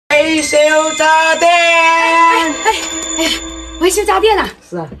维修家电。哎呀，维修家电啊？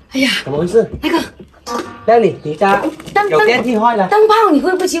是啊。哎呀，怎么回事？那个，那你家有电梯坏了？灯泡你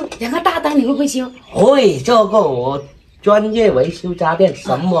会不会修？两个大灯你会不会修？会，这个我专业维修家电，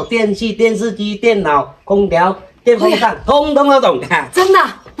什么电器、电视机、电脑、空调、电风扇，通通都懂。真的，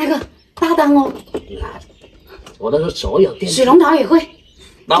那个大灯哦。我都是所有电器。水龙头也会。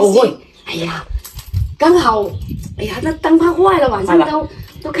都会。哎呀，刚好，哎呀，那灯泡坏了，晚上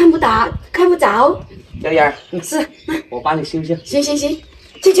都看不着。小燕，是，我帮你修修。行，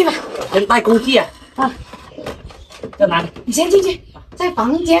进去吧。先带工具啊。啊，在哪里？你先进去，在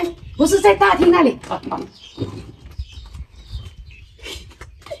房间，不是在大厅那里。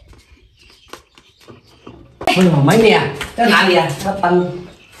哎呦，美女啊，在哪里啊？那灯。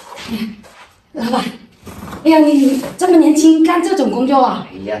老板，哎呀，你这么年轻干这种工作啊？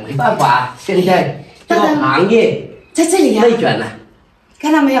哎呀，没办法，现在这个行业在这里啊，内卷了。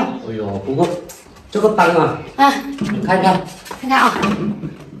看到没有？哎呦，不过这个灯啊，你看看啊，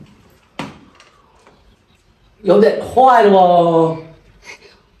有点坏了哦。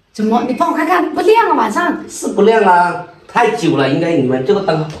怎么？你帮我看看，不亮啊，晚上。是不亮啊，太久了，应该你们这个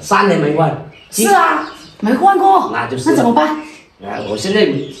灯3年没换。是啊，没换过。那就是。那怎么办？我现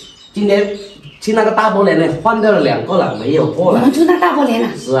在今年去那个大波联呢，换掉了2个了，没有货了。我们去那大波联了。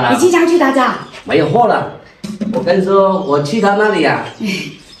是啊。你即将去他家？没有货了。我跟你说，我去他那里啊，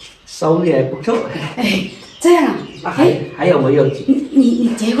收入也不错。哎，这样啊？那还有没有？你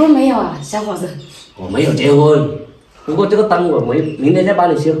结婚没有啊，小伙子？我没有结婚，不过这个灯我明天再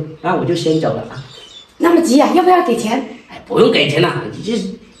帮你修，那我就先走了啊。那么急啊？要不要给钱？哎，不用给钱了，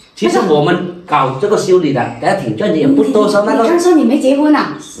其实我们搞这个修理的，大家挺赚钱，也不多收那个。你刚说你没结婚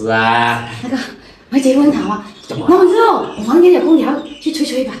啊？是啊。那个没结婚好啊？怎么？那么热，我房间有空调，去吹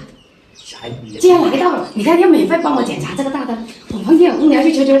吹吧。既然来到了，你看要免费帮我检查这个大灯，我房间有空调，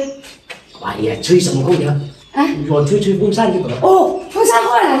去吹吹。哎呀，吹什么空调？啊，我吹风扇就得了。哦，风扇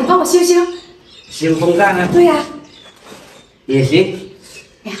坏了，你帮我修修。修风扇啊？对呀。也行。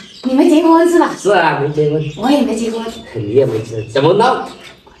哎呀，你没结婚是吧？是啊，没结婚。我也没结婚。你也没结婚，怎么闹？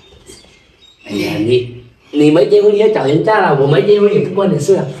哎呀，你没结婚你也找人嫁了，我没结婚也不关你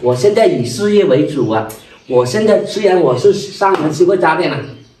事啊。我现在以事业为主啊。我现在虽然我是上门修个家电了，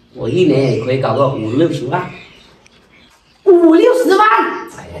我1年也可以搞个50、60万。50、60万？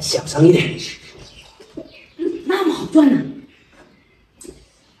哎呀，小声一点。那么好赚呢？哎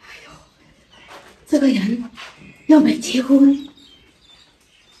呦，这个人又没结婚，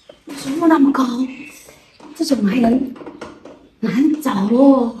收入那么高，这种男人难找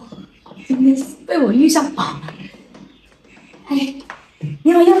哦。今天被我遇上宝了。哎，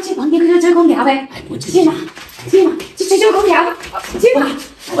你们要去房间去吹空调呗？哎，不去嘛，去吹空调，去嘛。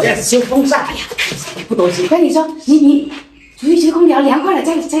我要修风扇。哎呀，不多心。我跟你说，你吹空调凉快了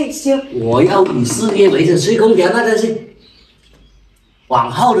再修。我要以事业为主，吹空调那真是往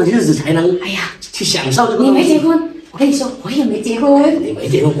后的日子才能哎呀去享受这个。你没结婚，我跟你说，我也没结婚。你没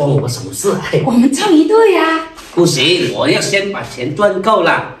结婚关我什么事？我们凑一对呀。不行，我要先把钱赚够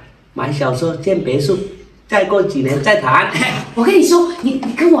了，买小车建别墅，再过几年再谈。我跟你说，你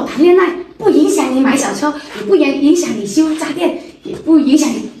跟我谈恋爱不影响你买小车，也不影响你修家电，也不影响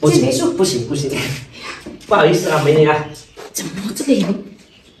你建别墅。不行，不好意思啊，美女啊。怎么这个人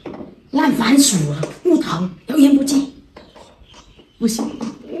烂番薯啊，木头油盐不进。不行，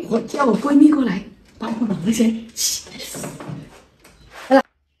我叫我闺蜜过来帮我拿一些。哎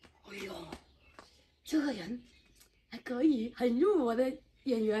呦，这个人还可以，很入我的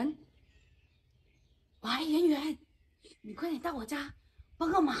眼缘。喂，圆圆，你快点到我家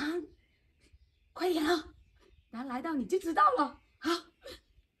帮个忙，快点啊！然后来到你就知道了。好，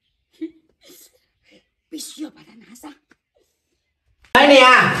必须要把它拿上。美女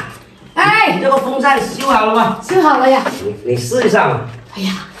啊，哎，你这个风扇修好了吗？修好了呀。你试一下嘛。哎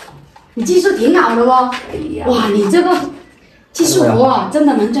呀，你技术挺好的哦。哎呀，哇，你这个技术活啊，真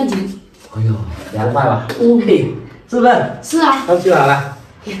的能赚钱。哎呦，200吧。嘿，是不是？是啊。都修好了。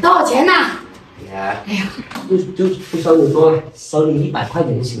多少钱呐？哎呀，就不收你多了，收你100块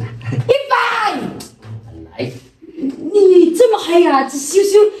钱就行了。100。来。你这么黑啊？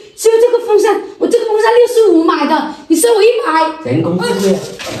修这个风扇，我这个风扇65买的，你收我100。人工智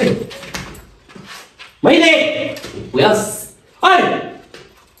慧。美女，你不要死！哎，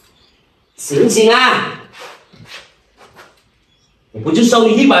醒醒啊！我不就收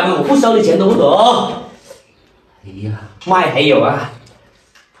你100吗？我不收你钱懂不懂？哎呀，卖还有啊！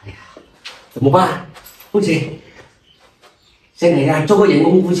哎呀，怎么办？不行，先给他做个员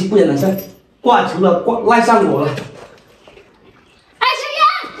工夫妻，不然的事挂除了赖上我了。哎，小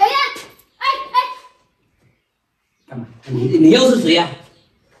燕，干嘛？你又是谁呀？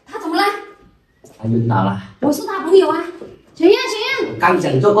他晕倒了。我是他朋友啊，小燕，小燕。刚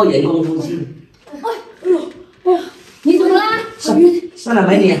想做过人工呼吸。哎呦，你怎么啦？好晕。算了，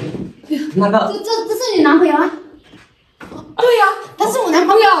美女，那个。这是你男朋友啊？对呀，他是我男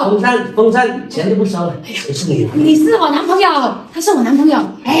朋友。风扇钱就不收了，不是你。你是我男朋友，他是我男朋友。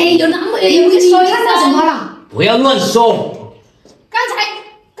哎，有男朋友也不说看到什么了？不要乱说。刚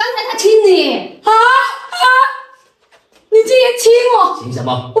才他亲你啊！你竟然亲我！亲什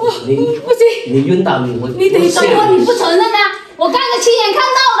么？不行！你晕倒你得说你不承认啊！我刚才亲眼看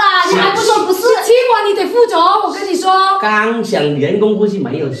到的，你还不说不是？亲我你得负责，我跟你说。刚想人工呼吸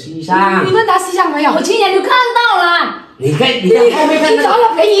没有吸上。你们拿吸上没有？我亲眼就看到了。你在后面看到。你找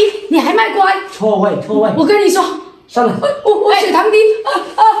了便宜，你还卖乖？错位。我跟你说，算了。我血糖低。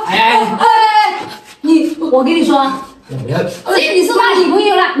我跟你说。既然你是他女朋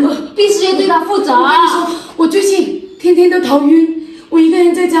友了，必须要对他负责。我跟你说，我最近天天都头晕，我一个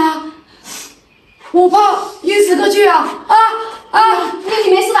人在家，我怕晕死过去啊！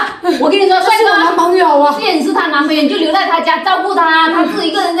你没事的。我跟你说，帅哥，我男朋友啊，既然你是他男朋友，你就留在他家照顾他，他自己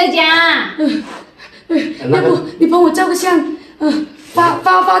一个人在家。要不你帮我照个相，发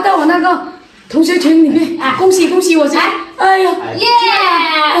到我那个同学群里面，恭喜我才！哎呀，耶！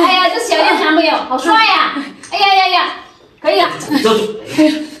哎呀，这小燕男朋友好帅呀！哎呀，可以了。哎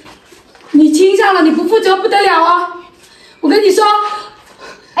呀，你亲上了，你不负责不得了啊！我跟你说，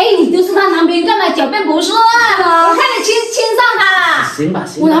哎，你就是她男朋友，干嘛狡辩不是？我看你亲上他了。行吧。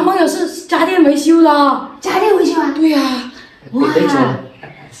我男朋友是家电维修的。家电维修啊？对呀。哇。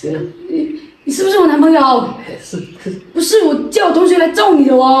行了。你是不是我男朋友？是。不是，我叫我同学来揍你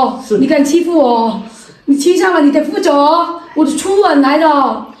的哦。是。你敢欺负我？你亲上了，你得负责哦。我的初吻来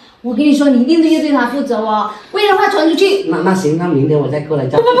的。我跟你说，你一定要对他负责哦，不然的话传出去。那行，那明天我再过来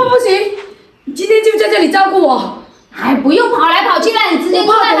照顾。不行，你今天就在这里照顾我。还不用跑来跑去了，你直接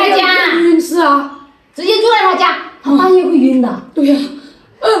住在他家。晕是啊，直接住在他家，他半夜会晕的。对呀。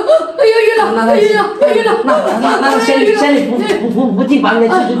晕了。那先你不进房间，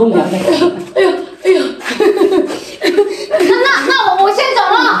去空调呗。哎呦。那我先走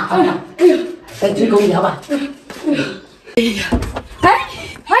了。先去空调吧。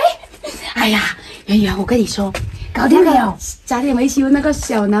哎呀，圆，我跟你说，搞定没有？家电维修那个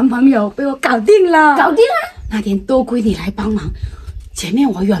小男朋友被我搞定了。搞定了。那天多亏你来帮忙，前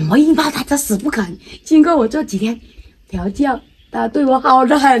面我软磨硬泡，他这死不肯。经过我这几天调教，他对我好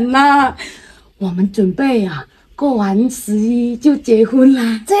得很呐。我们准备过完11就结婚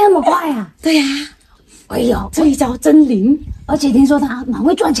啦。这么快啊？对呀。哎呦，这一招真灵，而且听说他蛮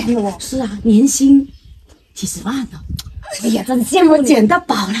会赚钱的哦。是啊，年薪几10万呢。哎呀，真羡慕你，捡到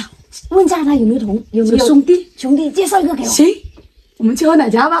宝了。问一下他有没有兄弟，介绍一个给我。行，我们去喝奶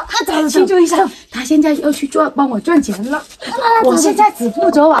茶吧。庆祝一下，他现在要去帮我赚钱了。我现在只负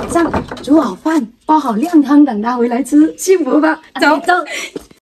责晚上煮好饭，煲好靓汤，等他回来吃，幸福吧？走。